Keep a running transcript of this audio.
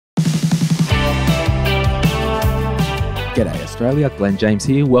G'day Australia, Glen James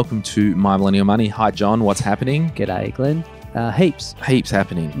here. Welcome to My Millennial Money. Hi John, what's happening? G'day, Glen. Heaps. Heaps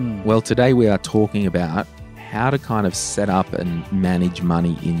happening. Well, today we are talking about how to kind of set up and manage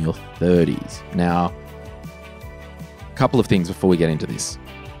money in your 30s. Now, a couple of things before we get into this.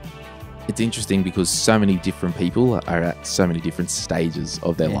 It's interesting because so many different people are at so many different stages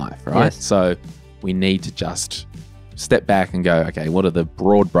of their life, right? Yes. So we need to just step back and go, okay, what are the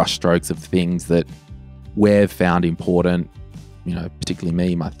broad brushstrokes of things that we've found important, you know, particularly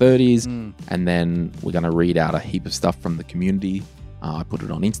me in my 30s. And then we're going to read out a heap of stuff from the community. I put it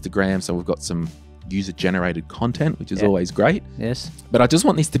on Instagram. So we've got some user-generated content, which is always great. Yes. But I just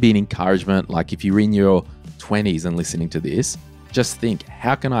want this to be an encouragement. Like if you're in your 20s and listening to this, just think,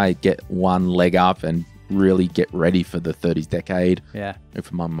 how can I get one leg up and really get ready for the 30s decade? Yeah.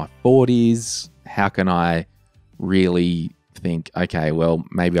 If I'm in my 40s, how can I really think, okay, well,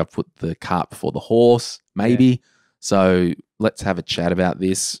 maybe I've put the cart before the horse, maybe. Yeah. So let's have a chat about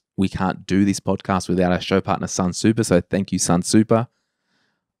this. We can't do this podcast without our show partner, Sun Super. So thank you, Sun Super.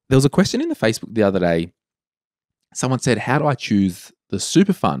 There was a question in the Facebook the other day. Someone said, how do I choose the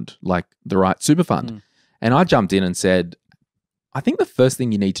super fund, like the right super fund? And I jumped in and said, I think the first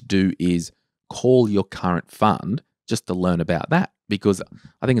thing you need to do is call your current fund just to learn about that, because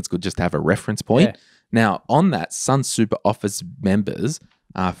I think it's good just to have a reference point. Yeah. Now, on that, Sun Super offers members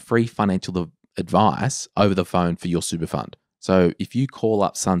free financial advice over the phone for your super fund. So if you call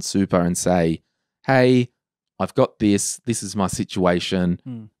up Sun Super and say, hey, I've got this is my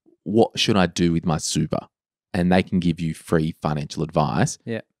situation, what should I do with my super? And they can give you free financial advice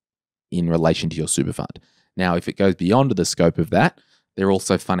in relation to your super fund. Now, if it goes beyond the scope of that, they're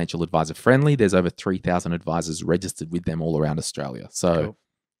also financial advisor friendly. There's over 3,000 advisors registered with them all around Australia. So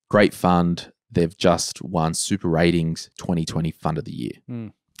great fund. They've just won Super Ratings 2020 Fund of the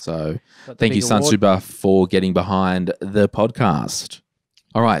Year. So thank you, Sun Super, for getting behind the podcast.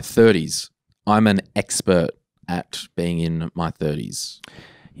 All right, 30s. I'm an expert at being in my 30s.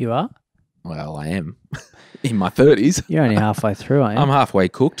 You are? Well, I am in my 30s. You're only halfway through, aren't you? I'm halfway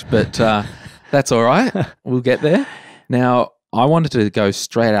cooked, but that's all right. We'll get there. Now, I wanted to go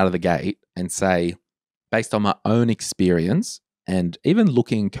straight out of the gate and say, based on my own experience and even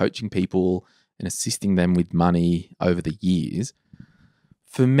looking and coaching people and assisting them with money over the years,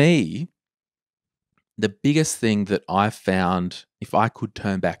 for me, the biggest thing that I found, if I could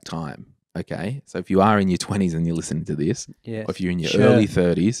turn back time, okay? So if you are in your 20s and you're listening to this, or if you're in your early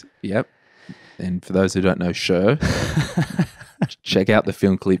 30s, and for those who don't know Cher, check out the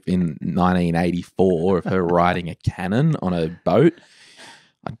film clip in 1984 of her riding a cannon on a boat.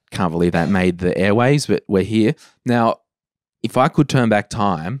 I can't believe that made the airwaves, but we're here. Now, if I could turn back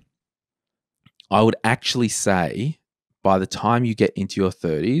time, I would actually say by the time you get into your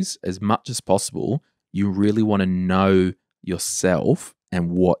 30s, as much as possible, you really want to know yourself and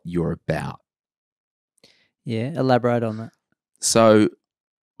what you're about. Yeah, elaborate on that. So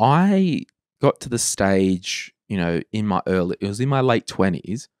I got to the stage, you know, it was in my late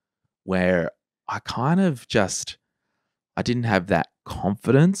 20s where I kind of I didn't have that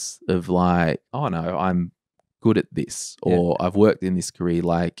confidence of like, oh no, I'm good at this, or I've worked in this career,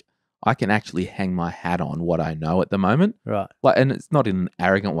 like I can actually hang my hat on what I know at the moment. Right. Like, and it's not in an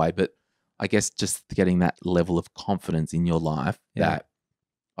arrogant way, but I guess just getting that level of confidence in your life that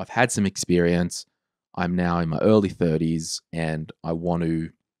I've had some experience. I'm now in my early 30s and I want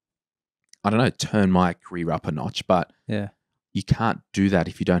to, I don't know, turn my career up a notch, but you can't do that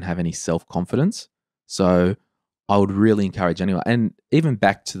if you don't have any self-confidence. So I would really encourage anyone, and even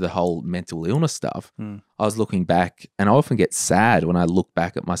back to the whole mental illness stuff, I was looking back and I often get sad when I look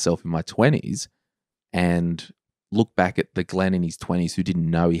back at myself in my 20s and look back at the Glen in his 20s who didn't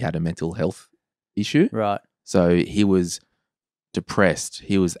know he had a mental health issue. Right. So he was depressed.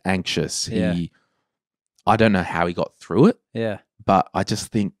 He was anxious. I don't know how he got through it. Yeah. But I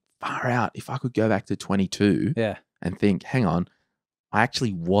just think, far out, if I could go back to 22 and think, hang on, I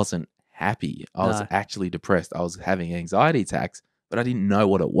actually wasn't happy. I was actually depressed. I was having anxiety attacks, but I didn't know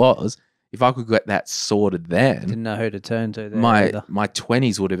what it was. If I could get that sorted then, didn't know who to turn to. My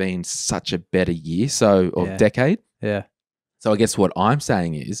 20s would have been such a better year, or decade. Yeah. So I guess what I'm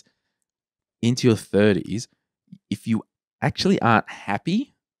saying is, into your 30s, if you actually aren't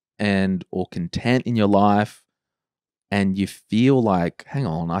happy or content in your life, and you feel like, hang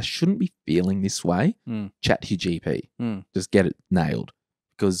on, I shouldn't be feeling this way, chat to your GP. Just get it nailed,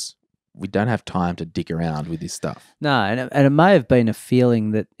 because we don't have time to dick around with this stuff. No, and it may have been a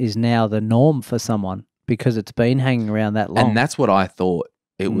feeling that is now the norm for someone because it's been hanging around that long. And that's what I thought.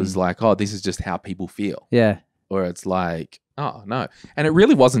 It was like, oh, this is just how people feel. Yeah. Or it's like, oh, no. And it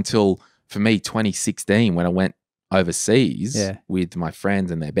really wasn't until, for me, 2016 when I went overseas Yeah. with my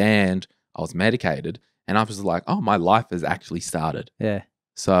friends and their band. I was medicated, and I was like, oh, my life has actually started. Yeah.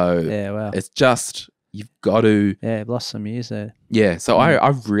 So Yeah. Wow. it's just, you've got to, Yeah. I've lost some years there. yeah. So I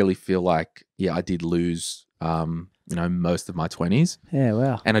really feel like, yeah, I did lose, most of my 20s, Yeah.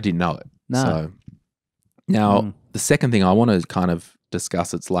 Wow. and I didn't know it. No. So now the second thing I want to kind of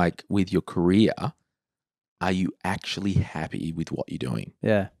discuss, it's like with your career, are you actually happy with what you're doing?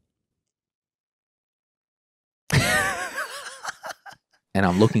 Yeah. And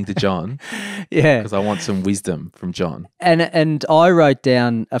I'm looking to John Yeah. because I want some wisdom from John. And I wrote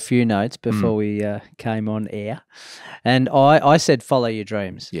down a few notes before we came on air, and I said follow your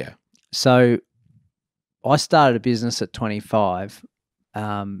dreams. Yeah. So I started a business at 25,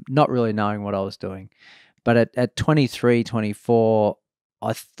 not really knowing what I was doing. But at 23, 24,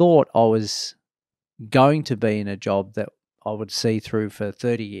 I thought I was going to be in a job that I would see through for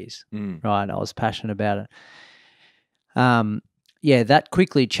 30 years, right? I was passionate about it. Yeah, that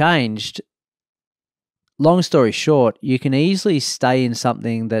quickly changed. Long story short, you can easily stay in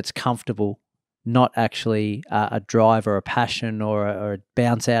something that's comfortable, not actually a drive or a passion or a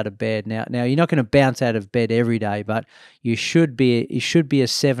bounce out of bed. Now you're not going to bounce out of bed every day, but it should be a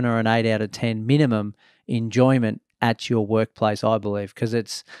 7 or an 8 out of 10 minimum enjoyment at your workplace, I believe,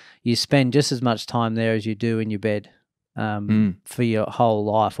 because you spend just as much time there as you do in your bed for your whole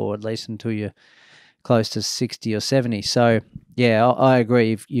life, or at least until you're close to 60 or 70. So yeah, I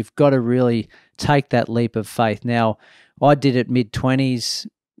agree. You've got to really take that leap of faith. Now, I did it mid-20s.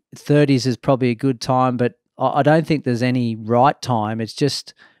 30s is probably a good time, but I don't think there's any right time. It's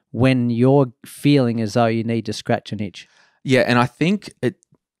just when you're feeling as though you need to scratch an itch. Yeah, and I think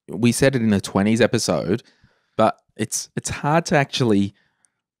we said it in the 20s episode, but it's hard to actually,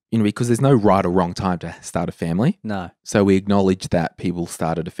 because there's no right or wrong time to start a family. No. So we acknowledge that people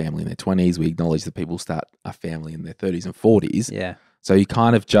started a family in their 20s. We acknowledge that people start a family in their 30s and 40s. Yeah. So you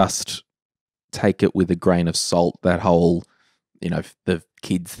kind of just take it with a grain of salt, that whole, the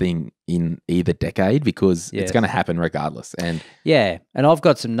kids thing in either decade, because it's going to happen regardless. And yeah, and I've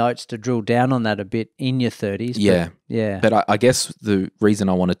got some notes to drill down on that a bit in your 30s. Yeah. Yeah. But I guess the reason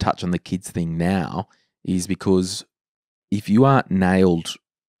I want to touch on the kids thing now is because if you aren't nailed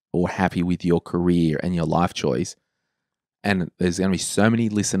or happy with your career and your life choice, and there's going to be so many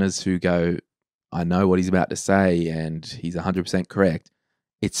listeners who go, I know what he's about to say and he's 100% correct,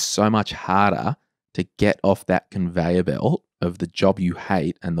 it's so much harder to get off that conveyor belt of the job you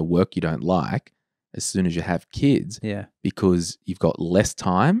hate and the work you don't like as soon as you have kids. Yeah. Because you've got less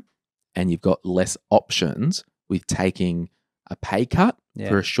time and you've got less options with taking a pay cut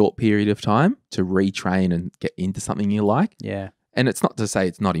for a short period of time to retrain and get into something you like. Yeah. And it's not to say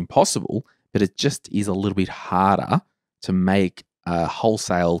it's not impossible, but it just is a little bit harder to make a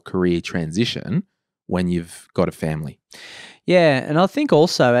wholesale career transition when you've got a family. Yeah, and I think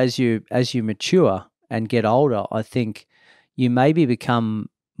also as you mature and get older, I think you maybe become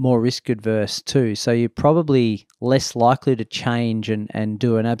more risk adverse too. So you're probably less likely to change and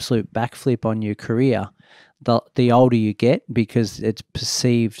do an absolute backflip on your career the older you get, because it's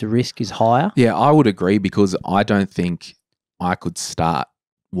perceived risk is higher. Yeah, I would agree, because I don't think I could start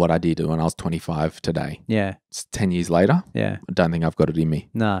what I did when I was 25 today. Yeah. It's 10 years later. Yeah. I don't think I've got it in me.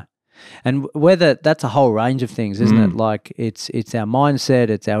 No. And whether that's a whole range of things, isn't it? Like it's our mindset,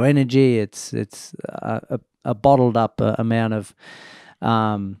 it's our energy, it's a bottled up amount of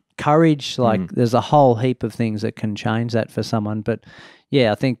courage. Like there's a whole heap of things that can change that for someone. But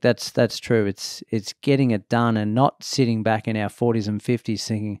yeah, I think that's true. It's getting it done and not sitting back in our 40s and 50s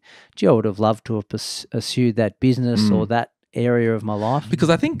thinking, gee, I would have loved to have pursued that business or that area of my life. Because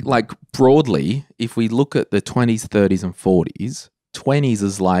I think, like, broadly, if we look at the 20s, 30s and 40s, 20s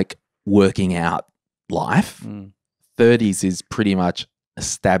is like working out life. 30s is pretty much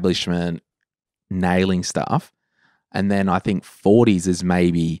establishment, nailing stuff. And then I think 40s is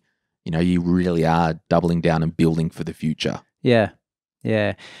maybe, you really are doubling down and building for the future. Yeah.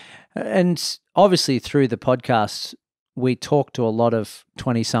 Yeah. And obviously through the podcast, we talk to a lot of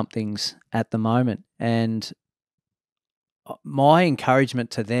 20-somethings at the moment. And my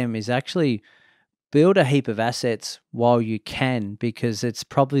encouragement to them is actually build a heap of assets while you can, because it's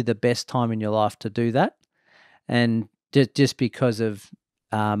probably the best time in your life to do that. And just because of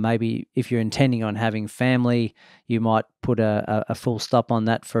maybe if you're intending on having family, you might put a full stop on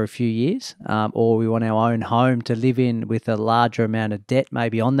that for a few years, or we want our own home to live in with a larger amount of debt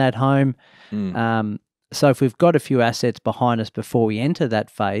maybe on that home. So if we've got a few assets behind us before we enter that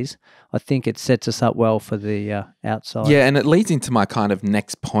phase, I think it sets us up well for the outside. Yeah, and it leads into my kind of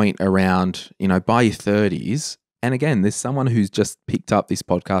next point around, by your 30s, And again, there's someone who's just picked up this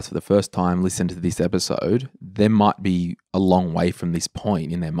podcast for the first time, listened to this episode. They might be a long way from this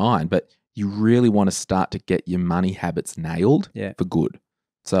point in their mind, but you really want to start to get your money habits nailed for good.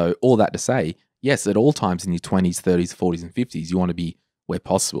 So all that to say, yes, at all times in your 20s, 30s, 40s, and 50s, you want to be, where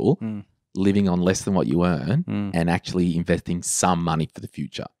possible, living on less than what you earn and actually investing some money for the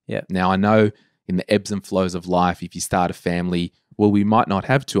future. Yeah. Now, I know in the ebbs and flows of life, if you start a family, well, we might not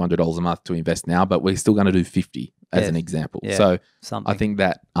have $200 a month to invest now, but we're still going to do 50 as an example. Yeah, so something. I think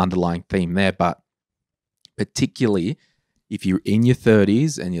that underlying theme there, but particularly if you're in your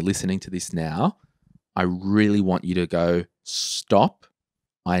 30s and you're listening to this now, I really want you to go, stop.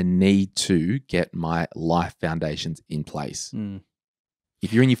 I need to get my life foundations in place.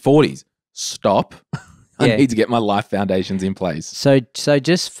 If you're in your 40s, stop. I need to get my life foundations in place. So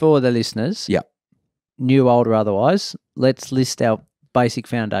just for the listeners, new, old, or otherwise, let's list our basic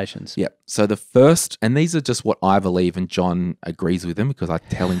foundations. Yep. So the first, and these are just what I believe, and John agrees with them because I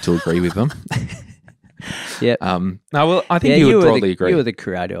tell him to agree with them. Yeah. No, well, I think you would broadly agree. You were the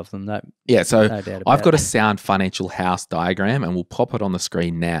creator of them, though. Yeah. So no doubt about I've got a sound financial house diagram, and we'll pop it on the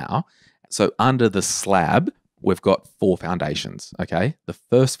screen now. So under the slab, we've got 4 foundations. Okay. The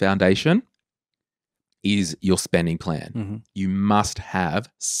first foundation is your spending plan. You must have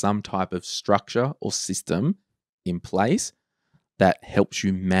some type of structure or system in place that helps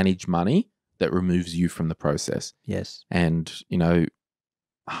you manage money, that removes you from the process. Yes. And, you know,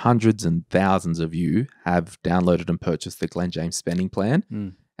 hundreds and thousands of you have downloaded and purchased the Glen James spending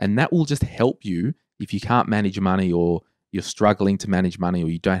plan. And that will just help you if you can't manage money, or you're struggling to manage money, or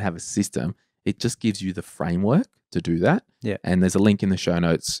you don't have a system. It just gives you the framework to do that. Yeah. And there's a link in the show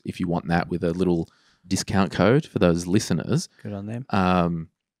notes if you want that, with a little discount code for those listeners. Good on them.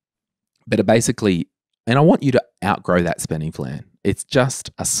 But basically, and I want you to outgrow that spending plan. It's just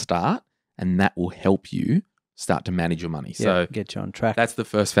a start, and that will help you start to manage your money. So get you on track. That's the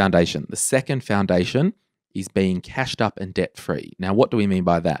first foundation. The second foundation is being cashed up and debt free. Now, what do we mean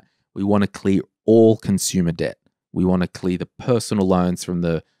by that? We want to clear all consumer debt. We want to clear the personal loans from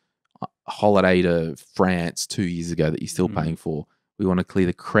the holiday to France 2 years ago that you're still paying for. We want to clear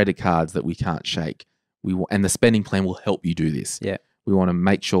the credit cards that we can't shake. And the spending plan will help you do this. Yeah. We want to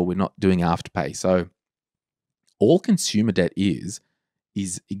make sure we're not doing afterpay. So all consumer debt is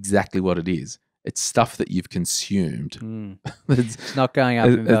exactly what it is. It's stuff that you've consumed. It's not going up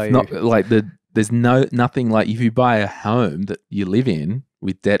in value. It's not like there's nothing like, if you buy a home that you live in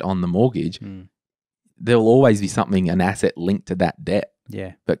with debt on the mortgage, there will always be something, an asset linked to that debt.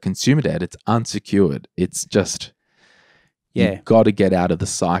 Yeah. But consumer debt, it's unsecured. It's just, you've got to get out of the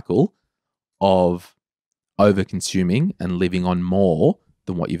cycle of over consuming and living on more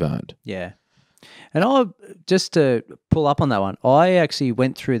than what you've earned. Yeah. And just to pull up on that one, I actually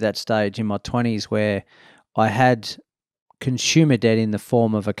went through that stage in my 20s where I had consumer debt in the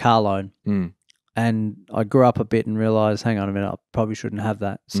form of a car loan. And I grew up a bit and realized, hang on a minute, I probably shouldn't have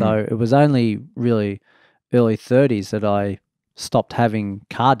that. So it was only really early 30s that I stopped having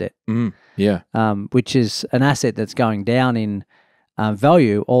car debt. Which is an asset that's going down in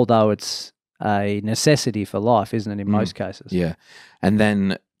value, although it's a necessity for life, isn't it, in most cases? Yeah. And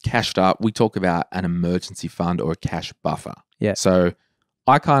then cashed up, we talk about an emergency fund or a cash buffer. Yeah. So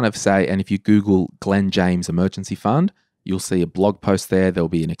I kind of say, and if you Google Glen James emergency fund, you'll see a blog post there. There'll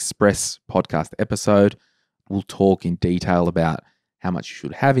be an express podcast episode. We'll talk in detail about how much you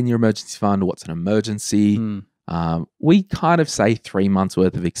should have in your emergency fund, what's an emergency. We kind of say 3 months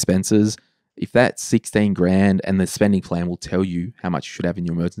worth of expenses. If that's 16 grand, and the spending plan will tell you how much you should have in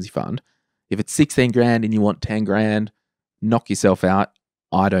your emergency fund. If it's 16 grand and you want 10 grand, knock yourself out.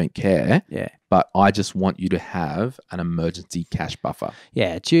 I don't care. Yeah. But I just want you to have an emergency cash buffer.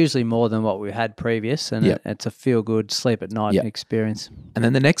 Yeah, it's usually more than what we had previous, and it's a feel-good sleep at night experience. And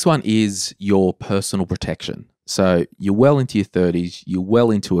then the next one is your personal protection. So you're well into your 30s, you're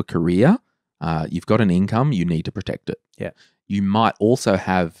well into a career, you've got an income, you need to protect it. Yeah. You might also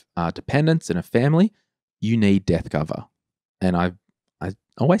have dependents and a family. You need death cover. And I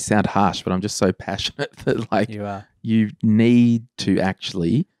always sound harsh, but I'm just so passionate that you need to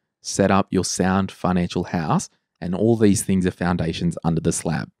actually set up your sound financial house, and all these things are foundations under the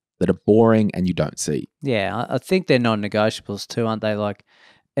slab that are boring and you don't see. Yeah, I think they're non-negotiables too, aren't they? Like,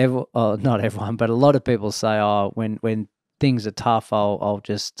 not everyone, but a lot of people say, when things are tough, I'll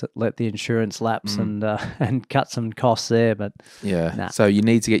just let the insurance lapse and cut some costs there. But so you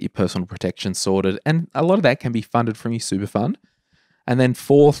need to get your personal protection sorted, and a lot of that can be funded from your super fund. And then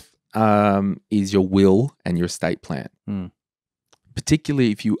fourth is your will and your estate plan.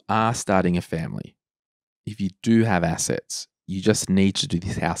 Particularly if you are starting a family, if you do have assets, you just need to do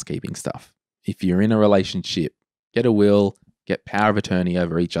this housekeeping stuff. If you're in a relationship, Get a will, get power of attorney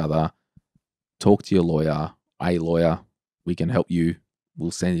over each other, talk to your lawyer, a lawyer. We can help you.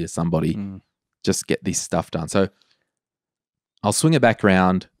 We'll send you somebody. Just get this stuff done. So I'll swing it back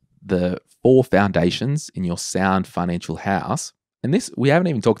around. The 4 foundations in your sound financial house. And this, we haven't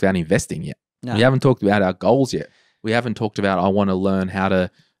even talked about investing yet. No. We haven't talked about our goals yet. We haven't talked about, I want to learn how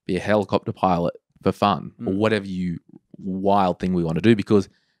to be a helicopter pilot for fun or whatever wild thing we want to do, because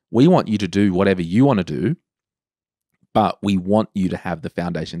we want you to do whatever you want to do, but we want you to have the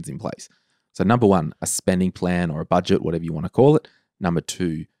foundations in place. So number 1, a spending plan or a budget, whatever you want to call it. Number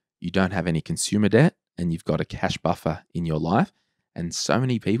 2, you don't have any consumer debt and you've got a cash buffer in your life. And so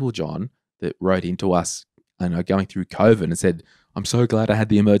many people, John, that wrote into us, going through COVID and said, I'm so glad I had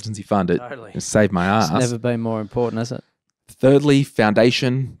the emergency fund. It saved my ass. It's never been more important, has it? Thirdly,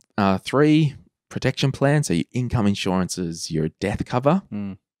 foundation. 3, protection plan. So your income insurances, your death cover.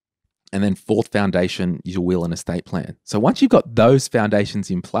 And then 4th foundation, your will and estate plan. So once you've got those foundations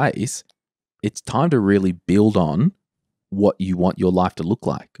in place, it's time to really build on what you want your life to look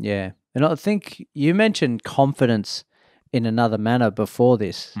like. Yeah. And I think you mentioned confidence in another manner before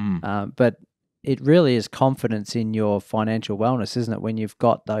this, but it really is confidence in your financial wellness, isn't it? When you've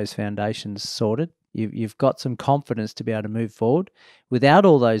got those foundations sorted, you've got some confidence to be able to move forward. Without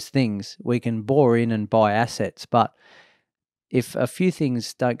all those things, we can bore in and buy assets, but if a few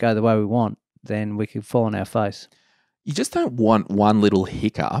things don't go the way we want, then we could fall on our face. You just don't want one little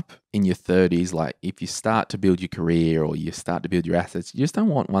hiccup in your 30s. Like if you start to build your career or you start to build your assets, you just don't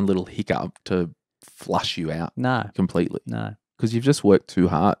want one little hiccup to flush you out completely. No. Because you've just worked too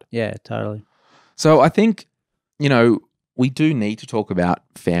hard. Yeah, totally. So I think, we do need to talk about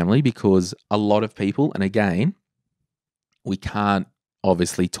family, because a lot of people, and again, we can't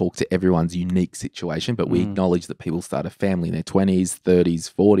obviously talk to everyone's unique situation, but we acknowledge that people start a family in their 20s,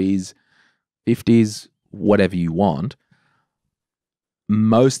 30s, 40s, 50s, whatever you want.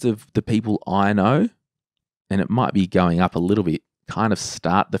 Most of the people I know, and it might be going up a little bit, kind of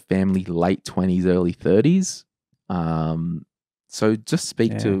start the family late 20s, early 30s. So just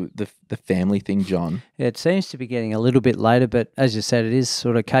speak to the family thing, John. Yeah, it seems to be getting a little bit later, but as you said, it is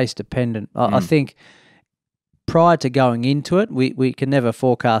sort of case dependent. I think prior to going into it, we can never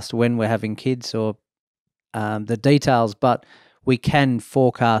forecast when we're having kids or the details, but we can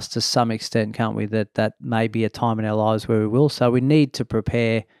forecast to some extent, can't we, that may be a time in our lives where we will. So we need to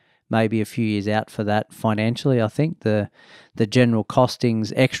prepare maybe a few years out for that financially. I think the general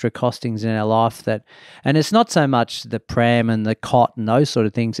costings, extra costings in our life and it's not so much the pram and the cot and those sort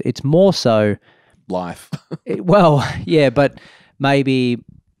of things. It's more so life. But maybe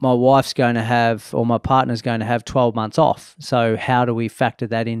my wife's going to have, or my partner's going to have 12 months off. So how do we factor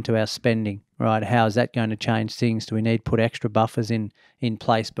that into our spending, right? How is that going to change things? Do we need to put extra buffers in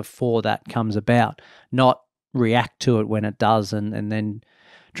place before that comes about? Not react to it when it does and then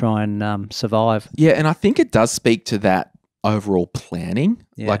try and survive. Yeah, and I think it does speak to that overall planning.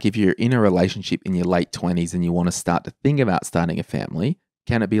 Yeah. Like if you're in a relationship in your late 20s and you want to start to think about starting a family,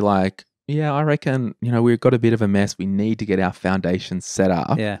 can it be like, yeah, I reckon, we've got a bit of a mess. We need to get our foundation set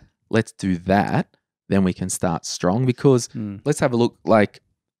up. Yeah. Let's do that. Then we can start strong, because let's have a look. Like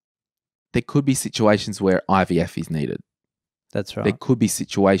there could be situations where IVF is needed. That's right. There could be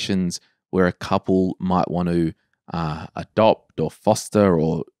situations where a couple might want to adopt or foster,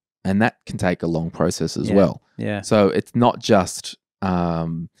 and that can take a long process as well. Yeah. So it's not just,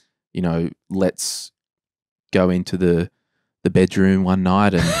 let's go into the bedroom one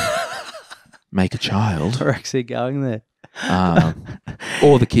night and make a child. We're actually going there.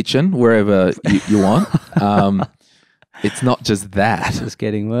 Or the kitchen, wherever you want. It's not just that. It's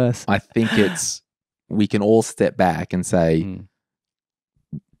getting worse. I think we can all step back and say,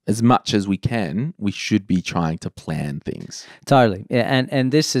 as much as we can, we should be trying to plan things. Totally. Yeah,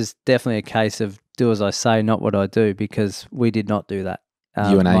 and this is definitely a case of do as I say, not what I do, because we did not do that.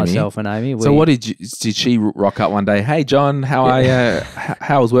 You and Amy? Myself and Amy. So what did she rock up one day? Hey, John,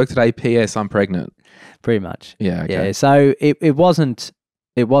 how was work today? P.S. I'm pregnant. Pretty much. Yeah. Okay. Yeah. So it wasn't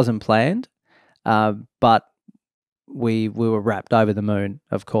planned, but we were wrapped over the moon,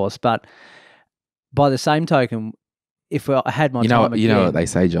 of course. But by the same token, if I had my time again, you know what they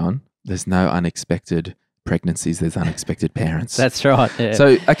say, John? There's no unexpected pregnancies. There's unexpected parents. That's right. Yeah.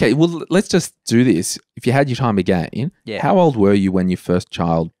 So, okay, well, let's just do this. If you had your time again, how old were you when your first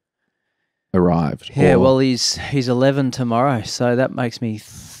child arrived? Yeah, well, he's 11 tomorrow, so that makes me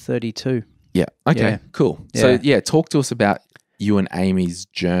 32. Yeah. Okay. Cool. So, talk to us about you and Amy's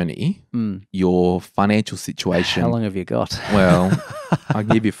journey, your financial situation. How long have you got? Well, I'll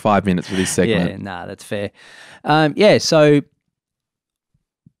give you 5 minutes for this segment. Yeah, that's fair. So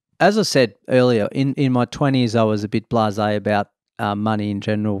as I said earlier, in my 20s, I was a bit blasé about money in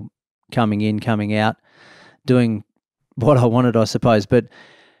general, coming in, coming out, doing what I wanted, I suppose. But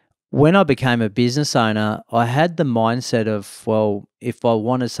when I became a business owner, I had the mindset of, well, if I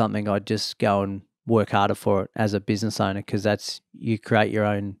wanted something, I'd just go and work harder for it as a business owner, because that's, you create your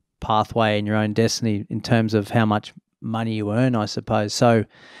own pathway and your own destiny in terms of how much money you earn, I suppose. So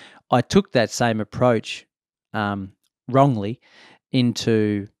I took that same approach wrongly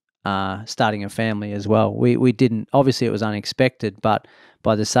into starting a family as well. We didn't, obviously it was unexpected, but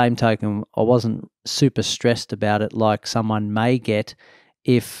by the same token, I wasn't super stressed about it like someone may get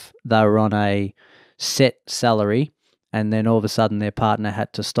if they were on a set salary and then all of a sudden their partner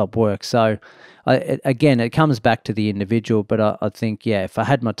had to stop work. So again, it comes back to the individual, but I think, yeah, if I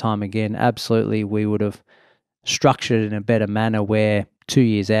had my time again, absolutely we would have structured it in a better manner where 2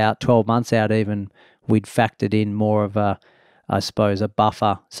 years out, 12 months out even, we'd factored in more of a, I suppose, a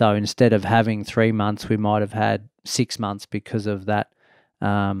buffer. So instead of having 3 months, we might have had 6 months because of that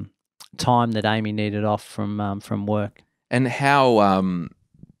time that Amy needed off from work. And how,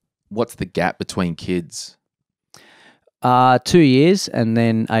 what's the gap between kids? 2 years and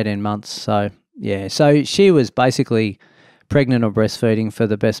then 18 months. So, yeah. So she was basically pregnant or breastfeeding for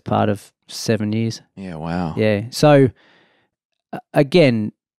the best part of 7 years. Yeah, wow. Yeah. So,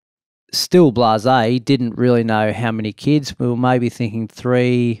 again, still blasé, didn't really know how many kids. We were maybe thinking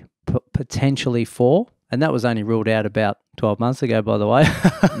 3, potentially 4. And that was only ruled out about 12 months ago, by the way.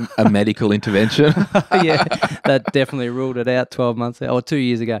 A medical intervention. Yeah, that definitely ruled it out 12 months ago, or 2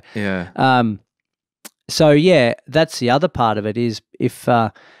 years ago. Yeah. So, yeah, that's the other part of it is if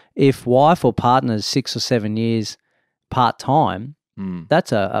wife or partner's 6 or 7 years part-time,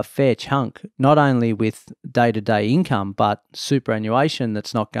 that's a fair chunk, not only with day-to-day income, but superannuation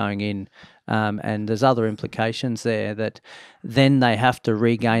that's not going in. And there's other implications there that then they have to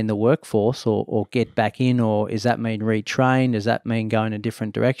regain the workforce or get back in, or does that mean retrain? Does that mean go in a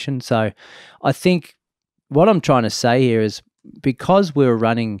different direction? So I think what I'm trying to say here is because we're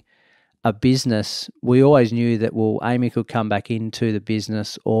running a business, we always knew that, well, Amy could come back into the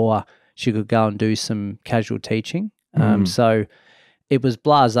business or she could go and do some casual teaching. So it was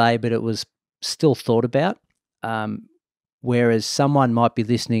blasé, but it was still thought about. Whereas someone might be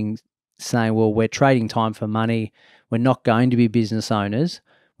listening saying, well, we're trading time for money. We're not going to be business owners.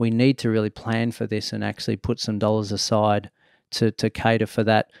 We need to really plan for this and actually put some dollars aside to cater for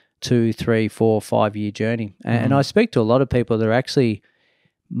that 2, 3, 4, 5 year journey. And I speak to a lot of people that are actually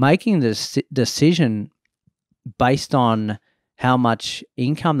making this decision based on how much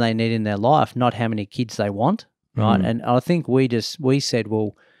income they need in their life, not how many kids they want, right? And I think we said,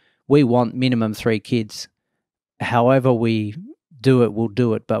 well, we want minimum 3 kids. However we do it, we'll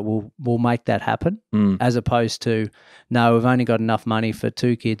do it, but we'll make that happen, as opposed to, no, we've only got enough money for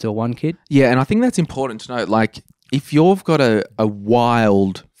 2 kids or 1 kid. Yeah, and I think that's important to note. Like, if you've got a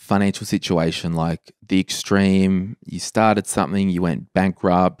wild financial situation, like the extreme, you started something, you went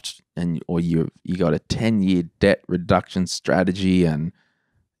bankrupt, or you got a 10-year debt reduction strategy, and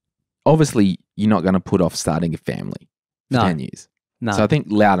obviously you're not going to put off starting a family for 10 years. No. So I think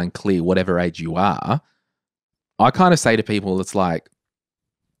loud and clear, whatever age you are, I kind of say to people, it's like,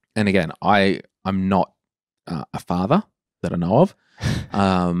 and again, I'm not a father that I know of.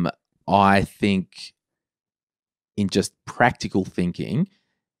 I think in just practical thinking,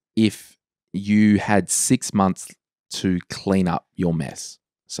 if you had 6 months to clean up your mess,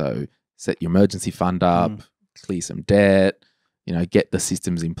 so set your emergency fund up, clear some debt, get the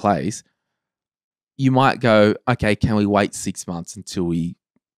systems in place, you might go, okay, can we wait 6 months until we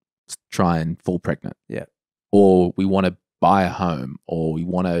try and fall pregnant? Yeah. Or we want to buy a home, or we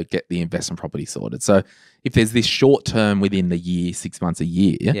want to get the investment property sorted. So if there's this short term within the year, 6 months, a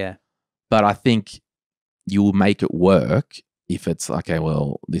year, yeah. But I think you will make it work if it's like, okay,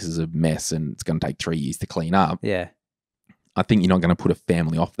 well, this is a mess and it's going to take 3 years to clean up. Yeah. I think you're not going to put a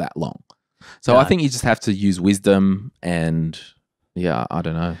family off that long. So I think you just have to use wisdom and, yeah, I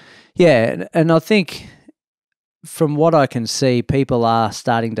don't know. Yeah, and I think from what I can see, people are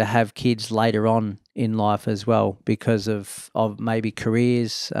starting to have kids later on in life as well because of maybe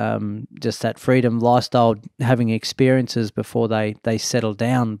careers, just that freedom lifestyle, having experiences before they settle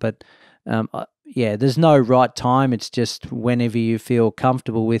down. But yeah, there's no right time. It's just whenever you feel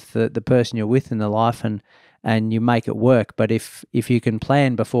comfortable with the person you're with in the life and you make it work. But if you can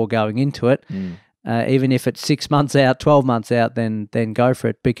plan before going into it, even if it's 6 months out, 12 months out, then go for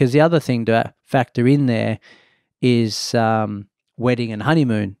it. Because the other thing to factor in there is wedding and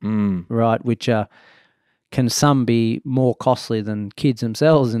honeymoon, right? Which can some be more costly than kids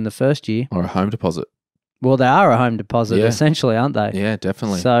themselves in the first year. Or a home deposit. Well, they are a home deposit Yeah. essentially, aren't they? Yeah,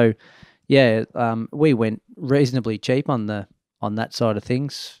 definitely. So, yeah, we went reasonably cheap on that side of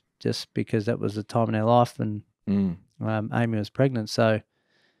things, just because that was the time in our life, and Amy was pregnant. So,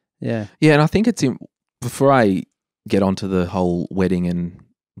 yeah, Yeah, and I think it's before I get onto the whole wedding and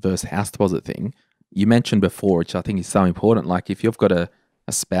versus house deposit thing, you mentioned before, which I think is so important. Like if you've got a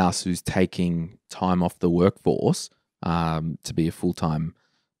spouse who's taking time off the workforce to be a full-time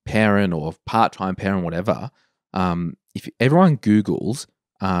parent or part-time parent, whatever, if everyone Googles,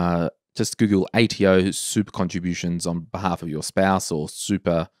 just Google ATO super contributions on behalf of your spouse or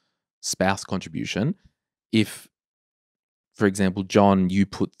super spouse contribution. If, for example, John, you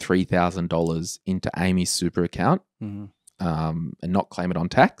put $3,000 into Amy's super account and not claim it on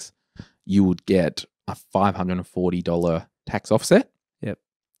tax, you would get a $540 tax offset. Yep.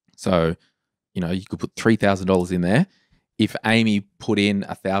 So, you could put $3,000 in there. If Amy put in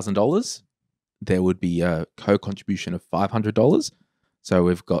 $1,000, there would be a co-contribution of $500. So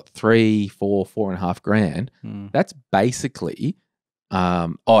we've got $4.5 grand. That's basically,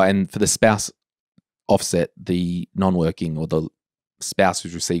 and for the spouse offset, the non-working or the spouse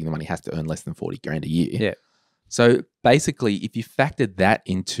who's receiving the money has to earn less than 40 grand a year. Yeah. So basically, if you factored that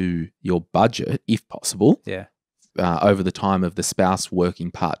into your budget, if possible, over the time of the spouse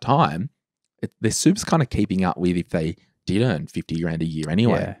working part-time, their super's kind of keeping up with if they did earn 50 grand a year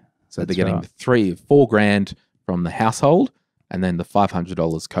anyway. Yeah, so they're getting the 4 grand from the household and then the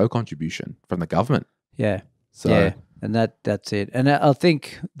 $500 co-contribution from the government. Yeah. So, yeah. And that's it. And I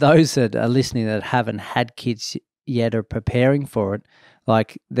think those that are listening that haven't had kids yet are preparing for it.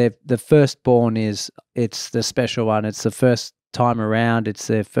 Like the firstborn it's the special one. It's the first time around. It's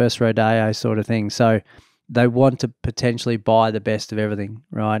their first rodeo sort of thing. So they want to potentially buy the best of everything,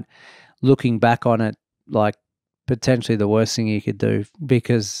 right? Looking back on it, like potentially the worst thing you could do,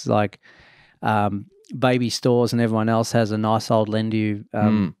 because like baby stores and everyone else has a nice old lend you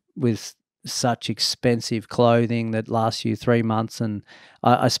with such expensive clothing that lasts you 3 months. And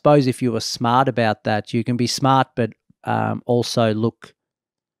I suppose if you were smart about that, you can be smart, but also look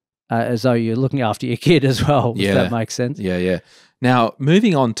as though you're looking after your kid as well, if that makes sense. Yeah. Now,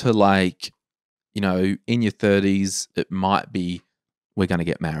 moving on to like, in your 30s, it might be we're going to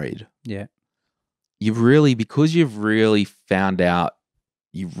get married. Yeah. Because you've really found out,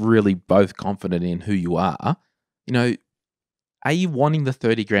 you're really both confident in who you are, are you wanting the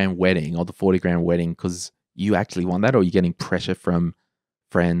 30 grand wedding or the 40 grand wedding because you actually want that, or are you getting pressure from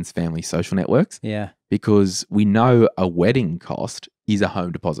friends, family, social networks? Yeah. Because we know a wedding cost is a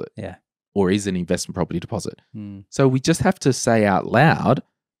home deposit. Yeah. Or is an investment property deposit. So we just have to say out loud,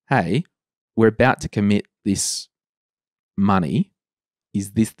 hey, we're about to commit this money.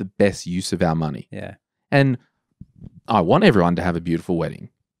 Is this the best use of our money? Yeah. And I want everyone to have a beautiful wedding.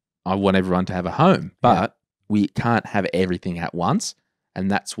 I want everyone to have a home, but we can't have everything at once. And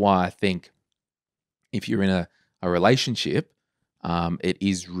that's why I think if you're in a relationship, it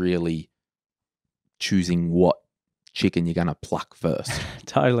is really choosing what chicken you're going to pluck first.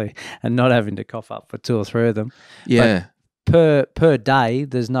 Totally. And not having to cough up for 2 or 3 of them. Yeah. But per day,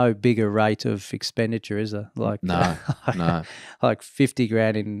 there's no bigger rate of expenditure, is there? Like No. like 50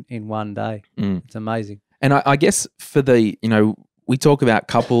 grand in one day. It's amazing. And I guess for the, we talk about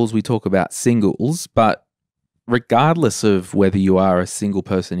couples, we talk about singles, but regardless of whether you are a single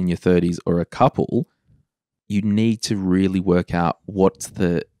person in your 30s or a couple, you need to really work out what's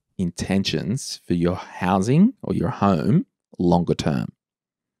the intentions for your housing or your home longer term.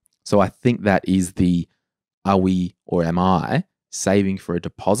 So I think that is are we or am I saving for a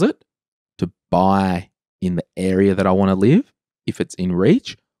deposit to buy in the area that I want to live if it's in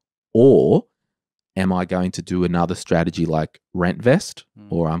reach, or am I going to do another strategy like rent vest,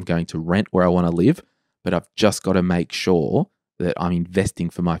 or I'm going to rent where I want to live, but I've just got to make sure that I'm investing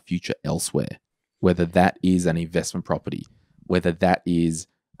for my future elsewhere, whether that is an investment property, whether that is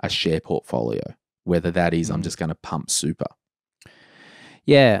a share portfolio, whether that is I'm just going to pump super.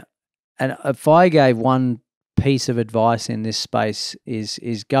 Yeah. And if I gave one piece of advice in this space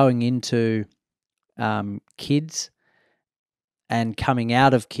is going into kids and coming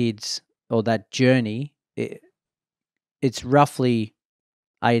out of kids, or that journey, it's roughly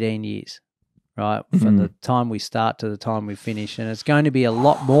 18 years, right? From the time we start to the time we finish. And it's going to be a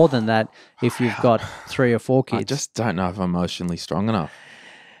lot more than that if you've got 3 or 4 kids. I just don't know if I'm emotionally strong enough.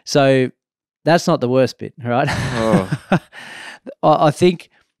 So that's not the worst bit, right? Oh. I think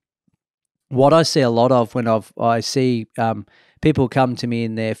what I see a lot of when I see people come to me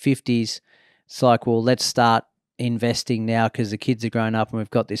in their 50s, it's like, well, let's start investing now because the kids are grown up and we've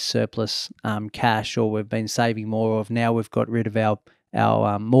got this surplus cash, or we've been saving more, or now we've got rid of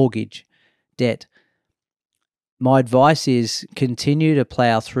our mortgage debt. my advice is continue to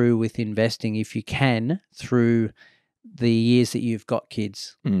plow through with investing if you can through the years that you've got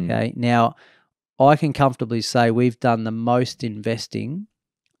kids. Okay. Now, I can comfortably say we've done the most investing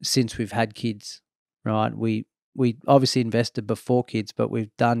since we've had kids, right? We obviously invested before kids, but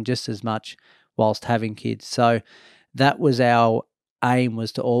we've done just as much whilst having kids. So that was our aim,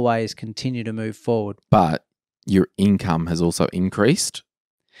 was to always continue to move forward. But your income has also increased.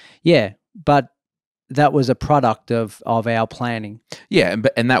 Yeah, but that was a product of our planning. Yeah,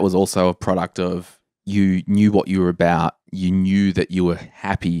 and that was also a product of you knew what you were about. You knew that you were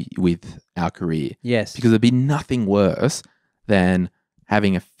happy with our career. Yes. Because there'd be nothing worse than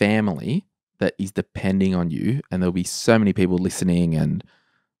having a family that is depending on you, and there'll be so many people listening, and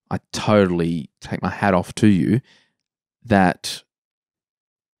I totally take my hat off to you that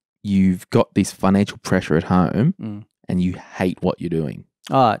you've got this financial pressure at home and you hate what you're doing.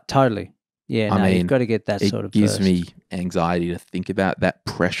 Oh, totally. Yeah, I mean, you've got to get that sort of It gives first. me anxiety to think about that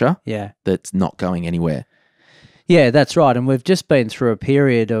pressure that's not going anywhere. Yeah, that's right. And we've just been through a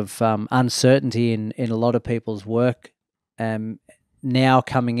period of uncertainty in a lot of people's work. Now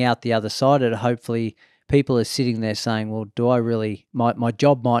coming out the other side of it, hopefully people are sitting there saying, well, do I really, my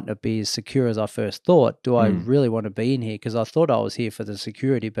job might not be as secure as I first thought. Do I really want to be in here? Because I thought I was here for the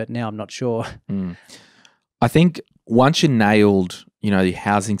security, but now I'm not sure. I think once you nailed, the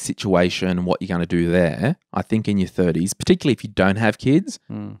housing situation and what you're going to do there, I think in your 30s, particularly if you don't have kids,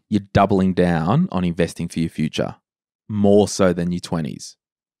 you're doubling down on investing for your future more so than your 20s.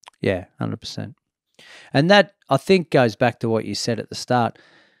 Yeah, 100%. And that, I think, goes back to what you said at the start.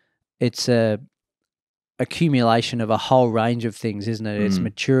 It's a accumulation of a whole range of things, isn't it? It's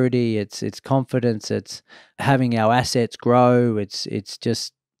maturity, it's confidence, it's having our assets grow, it's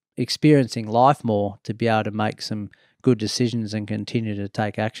just experiencing life more to be able to make some good decisions and continue to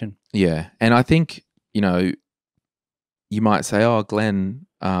take action. Yeah. And I think, you might say, oh, Glenn,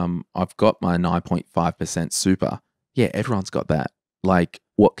 I've got my 9.5% super. Yeah, everyone's got that. Like,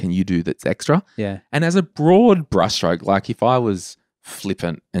 what can you do that's extra? Yeah. And as a broad brushstroke, like if I was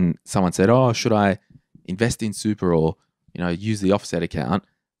flippant and someone said, oh, should I invest in super or, use the offset account?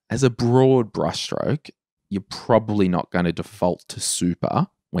 As a broad brushstroke, you're probably not going to default to super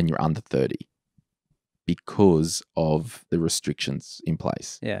when you're under 30 because of the restrictions in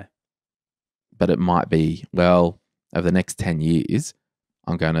place. Yeah. But it might be, well, over the next 10 years,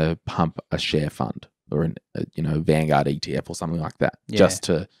 I'm going to pump a share fund or a Vanguard ETF or something like that, just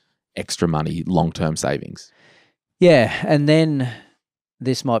to extra money, long-term savings. Yeah, and then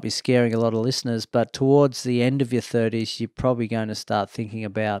this might be scaring a lot of listeners, but towards the end of your 30s, you're probably going to start thinking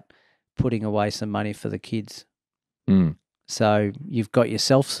about putting away some money for the kids. So you've got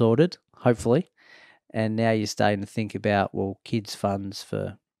yourself sorted, hopefully, and now you're starting to think about, well, kids' funds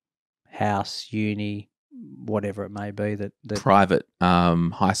for house, uni, whatever it may be. That private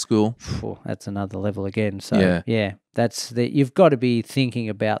high school. That's another level again. So yeah, you've got to be thinking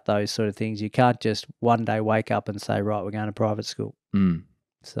about those sort of things. You can't just one day wake up and say, right, we're going to private school.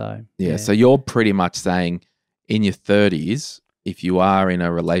 So so you're pretty much saying in your 30s, if you are in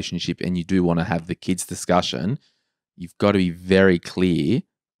a relationship and you do want to have the kids discussion, you've got to be very clear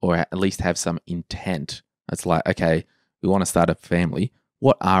or at least have some intent. It's like, okay, we want to start a family.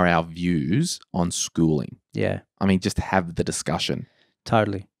 What are our views on schooling? Yeah. I mean, just have the discussion.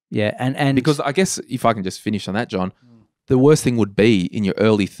 Totally. Yeah. And because I guess if I can just finish on that, John, the worst thing would be in your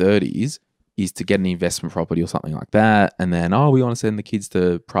early 30s is to get an investment property or something like that. And then, we want to send the kids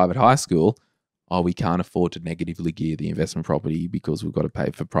to private high school. We can't afford to negatively gear the investment property because we've got to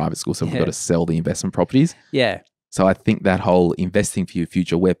pay for private school. So we've got to sell the investment properties. Yeah. So I think that whole investing for your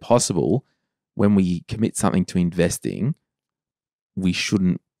future, where possible, when we commit something to investing, we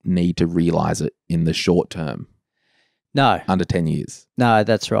shouldn't need to realize it in the short term. No. Under 10 years. No,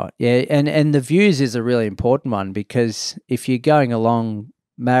 that's right. Yeah. And the views is a really important one, because if you're going along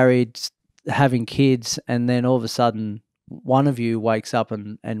married, having kids, and then all of a sudden one of you wakes up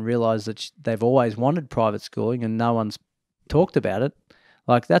and realize that they've always wanted private schooling and no one's talked about it,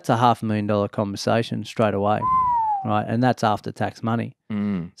 like that's a $500,000 conversation straight away, right? And that's after tax money.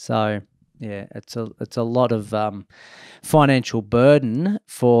 So yeah, it's a lot of financial burden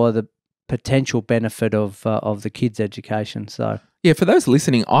for the potential benefit of the kids' education. So yeah, for those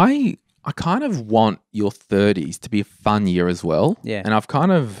listening, I kind of want your 30s to be a fun year as well. Yeah. And I've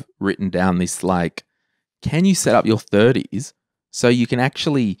kind of written down this, like, can you set up your 30s so you can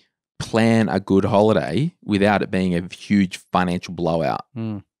actually plan a good holiday without it being a huge financial blowout?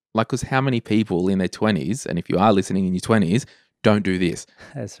 Like, because how many people in their 20s, and if you are listening in your 20s, don't do this.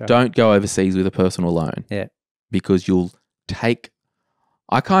 That's right. Don't go overseas with a personal loan. Yeah. Because you'll take...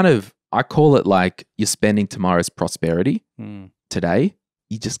 I kind of I call it like you're spending tomorrow's prosperity Mm. today.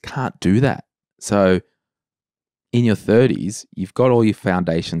 You just can't do that. So in your 30s, you've got all your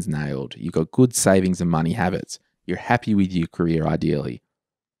foundations nailed. You've got good savings and money habits. You're happy with your career, ideally.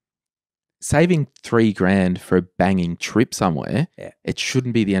 Saving $3,000 for a banging trip somewhere, it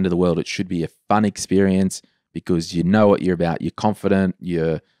shouldn't be the end of the world. It should be a fun experience because you know what you're about. You're confident.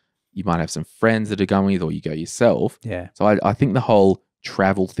 You might have some friends that are going with, or you go yourself. Yeah. So I think the whole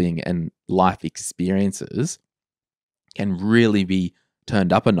travel thing and life experiences can really be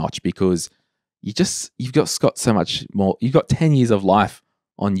turned up a notch because you've got so much more. You've got 10 years of life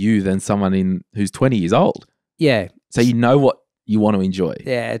on you than someone who's 20 years old. Yeah. So you know what you want to enjoy.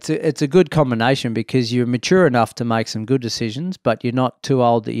 Yeah, it's a good combination because you're mature enough to make some good decisions, but you're not too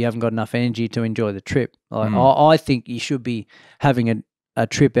old that you haven't got enough energy to enjoy the trip. Like, I think you should be having a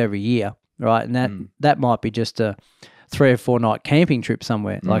trip every year, right? And that might be just a 3 or 4 night camping trip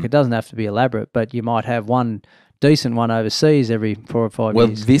somewhere. Like, it doesn't have to be elaborate, but you might have one decent one overseas every 4 or 5 years.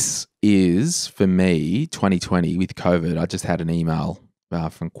 Well, this is, for me, 2020 with COVID. I just had an email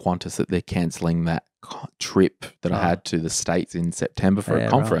from Qantas that they're cancelling that trip that I had to the States in September for a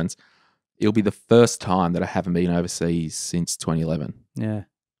conference. Right. It'll be the first time that I haven't been overseas since 2011. Yeah.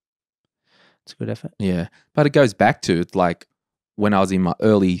 It's a good effort. Yeah. But it goes back to like when I was in my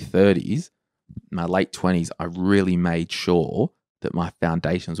early 30s, my late 20s, I really made sure that my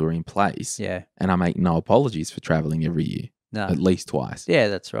foundations were in place. Yeah. And I make no apologies for traveling every year. No. At least twice. Yeah,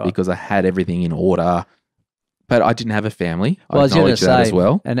 that's right. Because I had everything in order. But I didn't have a family. Well, I acknowledge that as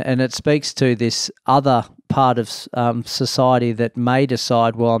well. And it speaks to this other part of society that may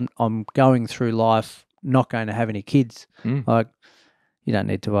decide, well, I'm going through life not going to have any kids. Like, you don't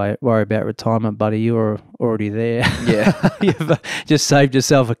need to worry about retirement, buddy. You're already there. Yeah. You've just saved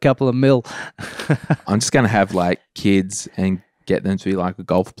yourself a couple of mil. I'm just going to have like kids and get them to be like a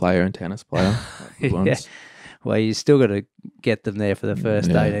golf player and tennis player. Yeah. Well, you still got to get them there for the first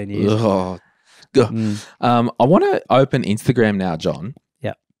 18 years. Oh, I want to open Instagram now, John.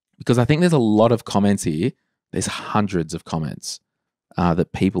 Yeah. Because I think there's a lot of comments here. There's hundreds of comments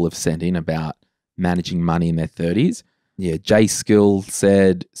that people have sent in about managing money in their 30s. Yeah, Jay Skill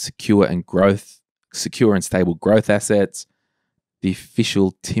said secure and stable growth assets. The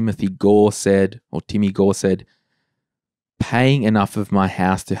official Timmy Gore said, paying enough of my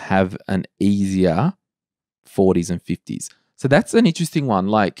house to have an easier 40s and 50s. So that's an interesting one.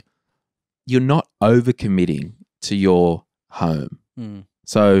 Like, you're not overcommitting to your home.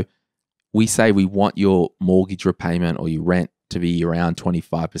 So we say we want your mortgage repayment or your rent to be around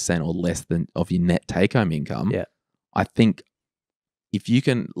 25% or less than of your net take-home income. Yeah. I think if you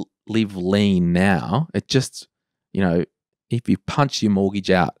can live lean now, it just, if you punch your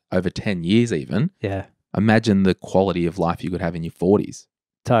mortgage out over 10 years even, imagine the quality of life you could have in your 40s.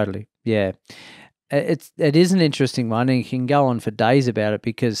 Totally. Yeah. It is an interesting one, and you can go on for days about it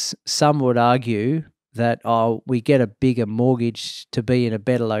because some would argue that, we get a bigger mortgage to be in a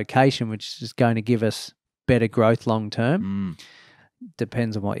better location, which is going to give us better growth long term.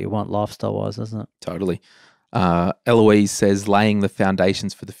 Depends on what you want lifestyle-wise, doesn't it? Totally. Eloise says laying the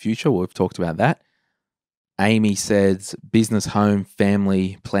foundations for the future. Well, we've talked about that. Amy says business, home,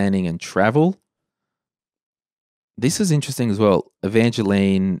 family, planning and travel. This is interesting as well.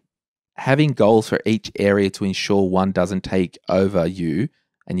 Evangeline, having goals for each area to ensure one doesn't take over you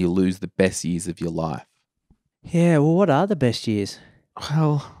and you lose the best years of your life. Yeah, well, what are the best years?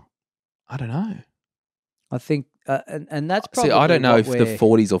 Well, I don't know. I think, and that's probably. See, I don't know if the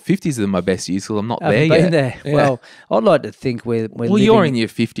 40s or 50s are my best years because I'm not there yet. There. Yeah. Well, I'd like to think we're well, you're in your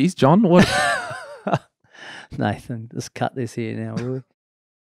 50s, John. What? Nathan, just cut this here now, will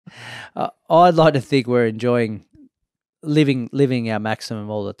we? I'd like to think we're enjoying living our maximum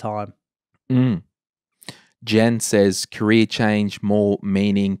all the time. Jen says career change, more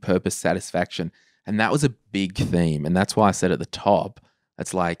meaning, purpose, satisfaction. And that was a big theme. And that's why I said at the top,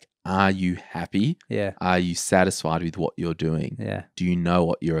 it's like, are you happy? Yeah. Are you satisfied with what you're doing? Yeah. Do you know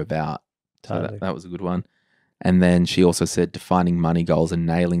what you're about? Totally. So that was a good one. And then she also said defining money goals and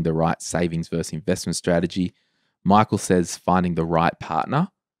nailing the right savings versus investment strategy. Michael says finding the right partner.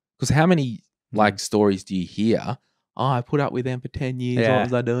 Because how many stories do you hear? Oh, I put up with them for 10 years. Yeah. What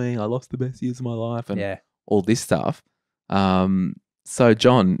was I doing? I lost the best years of my life. And all this stuff. So,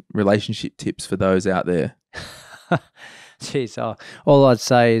 John, relationship tips for those out there? Jeez, all I'd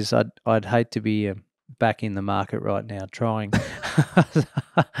say is I'd hate to be back in the market right now trying.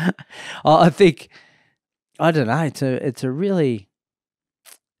 I think, I don't know, it's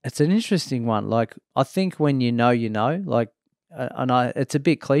an interesting one. Like, I think when you know, like, it's a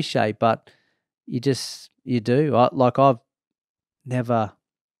bit cliche, but you do. I've never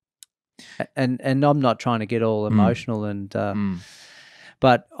And I'm not trying to get all emotional and Mm.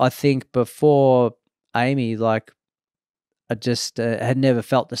 but I think before Amy, like I just had never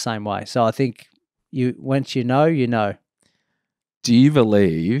felt the same way. So I think once you know, you know. Do you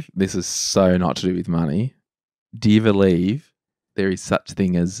believe, this is so not to do with money, do you believe there is such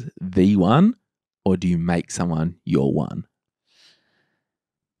thing as the one, or do you make someone your one?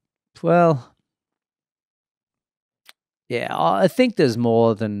 Well, yeah, I think there's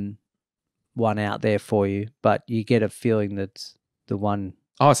more than one out there for you, but you get a feeling that's the one.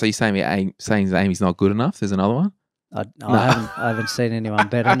 Oh, so you're saying saying Amy's not good enough? There's another one? I haven't seen anyone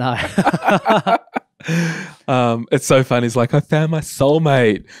better. No. It's so funny. It's like, I found my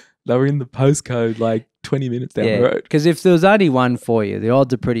soulmate. They were in the postcode like 20 minutes down the road. Because if there was only one for you, the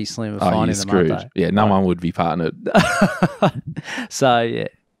odds are pretty slim of finding them, aren't they? Yeah, no one would be partnered. So, yeah.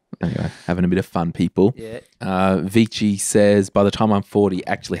 Anyway, having a bit of fun, people. Yeah. Vici says, by the time I'm 40,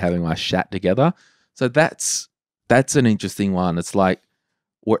 actually having my chat together. So that's an interesting one. It's like,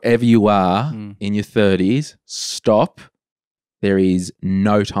 wherever you are in your 30s, stop. There is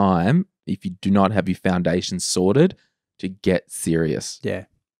no time, if you do not have your foundations sorted, to get serious. Yeah.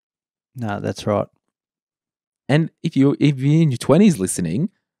 No, that's right. And if you're in your 20s listening,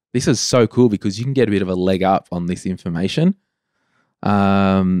 this is so cool because you can get a bit of a leg up on this information.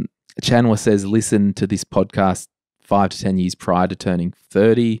 Chanwa says, listen to this podcast 5 to 10 years prior to turning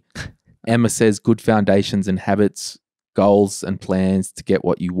 30. Emma says, good foundations and habits, goals and plans to get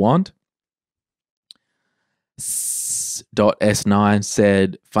what you want. S.S9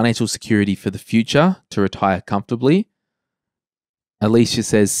 said, financial security for the future to retire comfortably. Alicia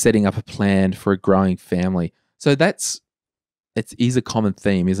says, setting up a plan for a growing family. So it is a common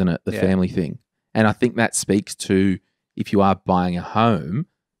theme, isn't it? The family thing. And I think that speaks to, if you are buying a home,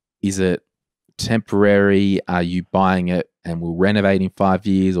 is it temporary? Are you buying it and will renovate in 5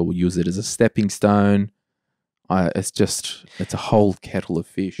 years, or will use it as a stepping stone? It's a whole kettle of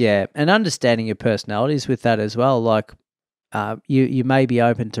fish. Yeah, and understanding your personalities with that as well. Like, you may be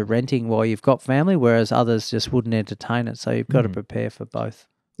open to renting while you've got family, whereas others just wouldn't entertain it. So you've got to prepare for both.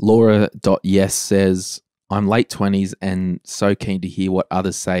 Laura.yes says, I'm late 20s and so keen to hear what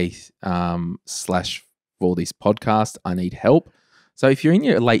others say / for this podcast. I need help. So if you're in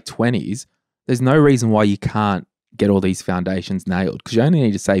your late 20s, there's no reason why you can't get all these foundations nailed, because you only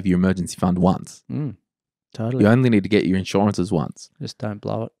need to save your emergency fund once. Totally. You only need to get your insurances once. Just don't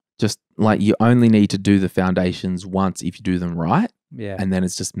blow it. Just like you only need to do the foundations once if you do them right. Yeah. And then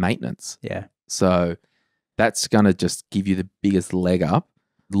it's just maintenance. Yeah. So that's going to just give you the biggest leg up.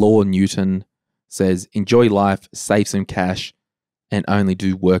 Law Newton says, enjoy life, save some cash, and only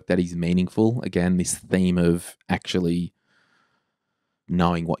do work that is meaningful. Again, this theme of actually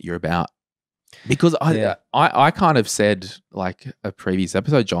knowing what you're about. Because I kind of said, like a previous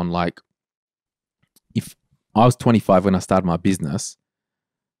episode, John, like if I was 25 when I started my business,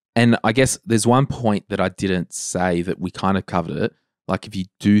 and I guess there's one point that I didn't say that we kind of covered it. Like if you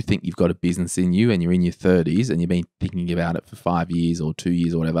do think you've got a business in you and you're in your 30s and you've been thinking about it for 5 years or 2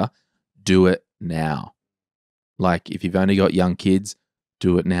 years or whatever, do it now. Like if you've only got young kids,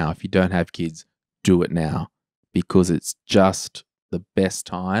 do it now. If you don't have kids, do it now, because it's just the best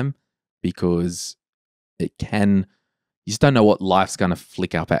time, because you just don't know what life's going to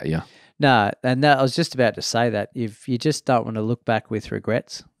flick up at you. No, and I was just about to say that if you just don't want to look back with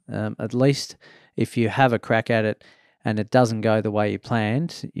regrets, at least if you have a crack at it and it doesn't go the way you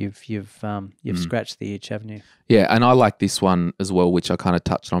planned, you've scratched the itch, haven't you? Yeah, and I like this one as well, which I kind of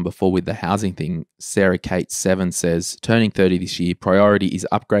touched on before with the housing thing. Sarah Kate 7 says, turning 30 this year, priority is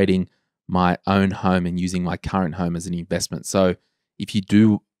upgrading my own home and using my current home as an investment. So if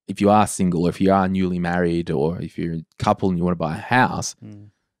you are single, or if you are newly married, or if you're a couple and you want to buy a house,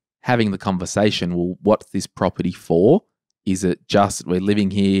 having the conversation, well, what's this property for? Is it just we're living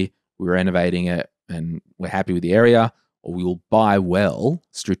here, we're renovating it, and we're happy with the area, or we will buy well,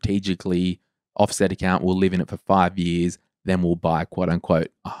 strategically, offset account, we'll live in it for 5 years, then we'll buy, quote unquote,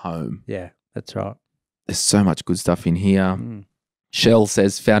 a home. Yeah, that's right. There's so much good stuff in here. Shell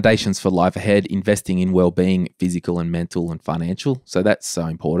says, foundations for life ahead, investing in well-being, physical and mental and financial. So that's so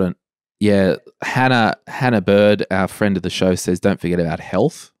important. Yeah, Hannah Bird, our friend of the show, says, don't forget about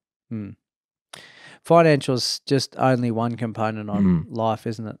health. Financial's just only one component on life,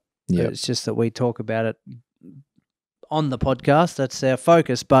 isn't it? Yeah, it's just that we talk about it on the podcast. That's our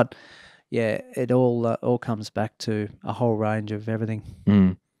focus. But yeah, it all comes back to a whole range of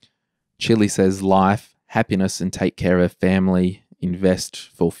everything. Chili says, life, happiness, and take care of family. Invest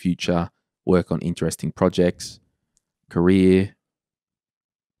for future. Work on interesting projects. Career.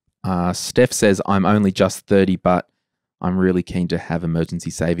 Steph says, I'm only just 30, but I'm really keen to have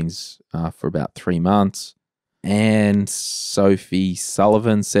emergency savings for about 3 months. And Sophie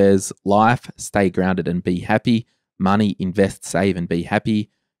Sullivan says, life, stay grounded and be happy. Money, invest, save and be happy.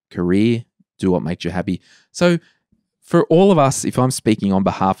 Career, do what makes you happy. So for all of us, if I'm speaking on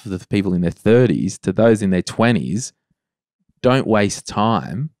behalf of the people in their 30s to those in their 20s, don't waste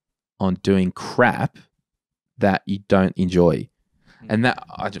time on doing crap that you don't enjoy. And that,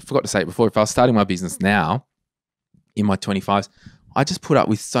 I forgot to say it before, if I was starting my business now in my 25s, I just put up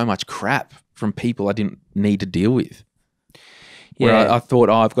with so much crap from people I didn't need to deal with. Where I thought,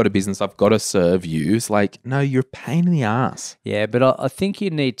 I've got a business, I've got to serve you. It's like, no, you're a pain in the ass. Yeah, but I think you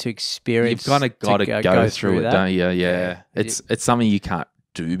need to experience. You've kind of got to go through it, that. don't you? Yeah. It's something you can't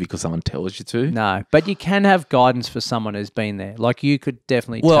do because someone tells you to. No, but you can have guidance for someone who's been there. Like you could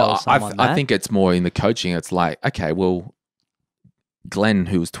definitely tell someone that. I think it's more in the coaching. It's like, okay, well, Glen,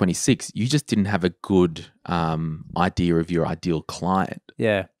 who was 26, you just didn't have a good idea of your ideal client.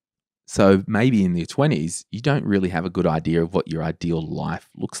 Yeah. So maybe in your 20s, you don't really have a good idea of what your ideal life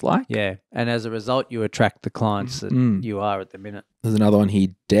looks like. Yeah. And as a result, you attract the clients that you are at the minute. There's another one here,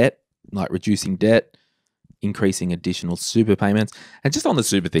 debt, like reducing debt, increasing additional super payments. And just on the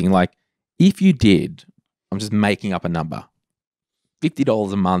super thing, like if you did, I'm just making up a number,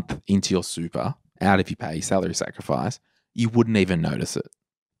 $50 a month into your super, out if you pay salary sacrifice, you wouldn't even notice it.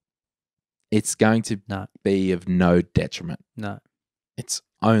 It's going to be of no detriment. No. It's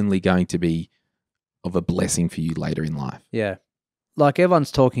only going to be of a blessing for you later in life. Yeah. Like everyone's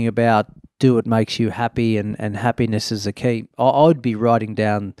talking about do what makes you happy and happiness is the key. I would be writing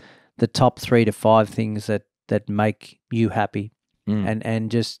down the top 3 to 5 things that make you happy and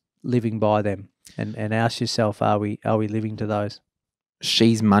just living by them and ask yourself, are we living to those?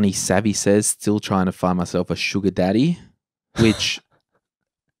 She's Money Savvy says, still trying to find myself a sugar daddy, which,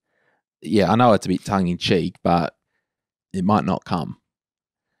 yeah, I know it's a bit tongue in cheek, but it might not come.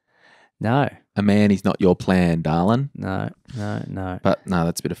 No. A man is not your plan, darling. No. But no,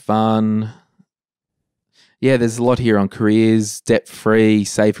 that's a bit of fun. Yeah, there's a lot here on careers, debt-free,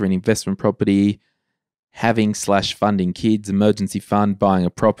 safer in investment property, having/funding kids, emergency fund, buying a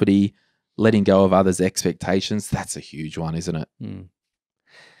property, letting go of others' expectations. That's a huge one, isn't it?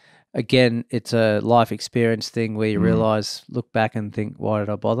 Again, it's a life experience thing where you realize, look back and think, why did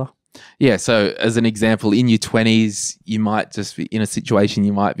I bother? Yeah, so as an example, in your 20s, you might just be in a situation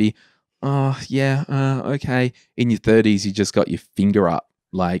you might be, okay. In your 30s, you just got your finger up,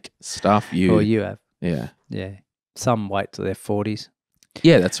 like stuff you... Or you have. Yeah. Yeah. Some wait till their 40s.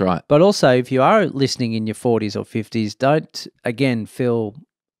 Yeah, that's right. But also, if you are listening in your 40s or 50s, don't, again, feel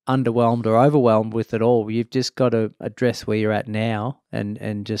underwhelmed or overwhelmed with it all. You've just got to address where you're at now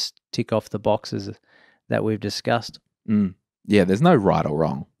and just tick off the boxes that we've discussed. Yeah, there's no right or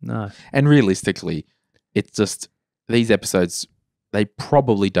wrong. No. And realistically, it's just these episodes, they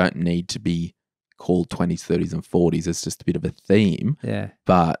probably don't need to be called 20s, 30s and 40s. It's just a bit of a theme. Yeah.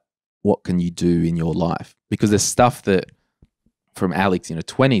 But what can you do in your life? Because there's stuff that from Alex in her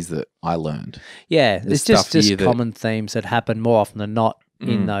 20s that I learned. Yeah, there's just common themes that happen more often than not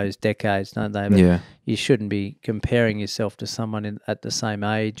in those decades, don't they? But you shouldn't be comparing yourself to someone at the same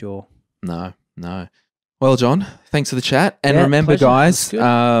age or... No. Well, John, thanks for the chat. And remember, pleasure. guys,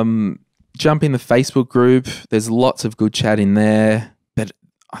 jump in the Facebook group. There's lots of good chat in there. But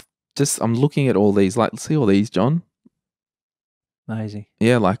I'm looking at all these, like, see all these, John? Amazing.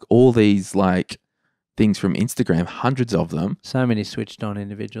 Yeah, like all these, like, things from Instagram, hundreds of them. So many switched on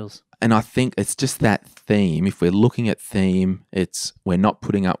individuals. And I think it's just that theme. If we're looking at theme, we're not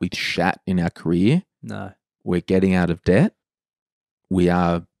putting up with shat in our career. No. We're getting out of debt. We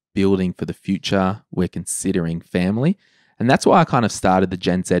are building for the future. We're considering family. And that's why I kind of started the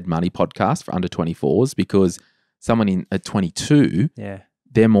Gen Z Money podcast for under 24s, because someone at 22,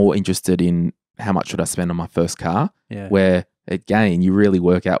 they're more interested in how much should I spend on my first car, where again, you really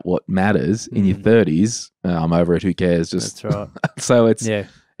work out what matters in your 30s. I'm over it. Who cares? That's right. So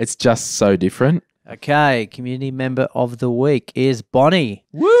it's just so different. Okay. Community member of the week is Bonnie.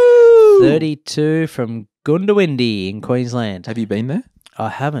 Woo! 32 from Goondiwindi in Queensland. Have you been there? I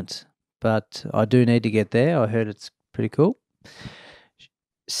haven't, but I do need to get there. I heard it's pretty cool.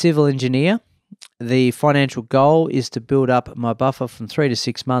 Civil engineer. The financial goal is to build up my buffer from 3 to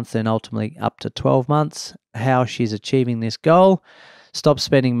 6 months and ultimately up to 12 months. How she's achieving this goal: stop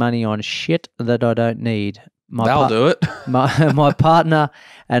spending money on shit that I don't need. That'll do it. My partner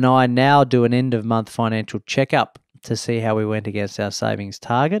and I now do an end of month financial checkup to see how we went against our savings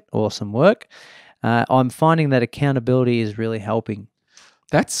target. Awesome work. I'm finding that accountability is really helping.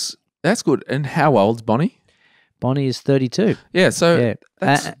 That's good. And how old's Bonnie? Bonnie is 32. Yeah, so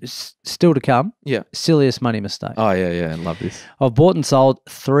Yeah. Still to come. Yeah. Silliest money mistake. Oh, yeah, I love this. I've bought and sold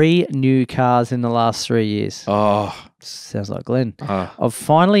 3 new cars in the last 3 years. Oh. Sounds like Glen. I've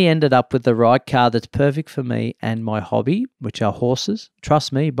finally ended up with the right car that's perfect for me and my hobby, which are horses.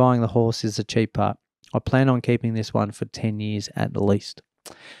 Trust me, buying the horse is the cheap part. I plan on keeping this one for 10 years at least.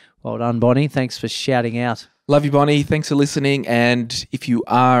 Well done, Bonnie. Thanks for shouting out. Love you, Bonnie. Thanks for listening. And if you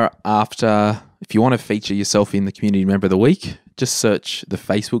want to feature yourself in the Community Member of the Week, just search the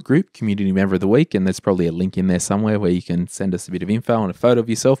Facebook group, Community Member of the Week, and there's probably a link in there somewhere where you can send us a bit of info and a photo of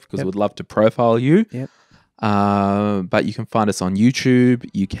yourself because we'd love to profile you. Yep. But you can find us on YouTube.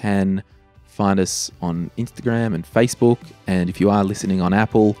 You can find us on Instagram and Facebook. And if you are listening on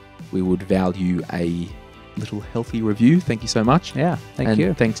Apple, we would value a little healthy review. Thank you so much. Yeah, thank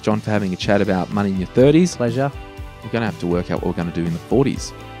you. Thanks, John, for having a chat about money in your 30s. Pleasure. We're going to have to work out what we're going to do in the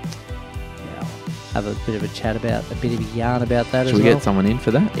 40s. Yeah, I'll have a bit of a chat about, a bit of a yarn about that as well. Should we get someone in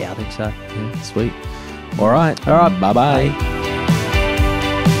for that? Yeah, I think so. Yeah. Sweet. All right. Bye-bye. Bye.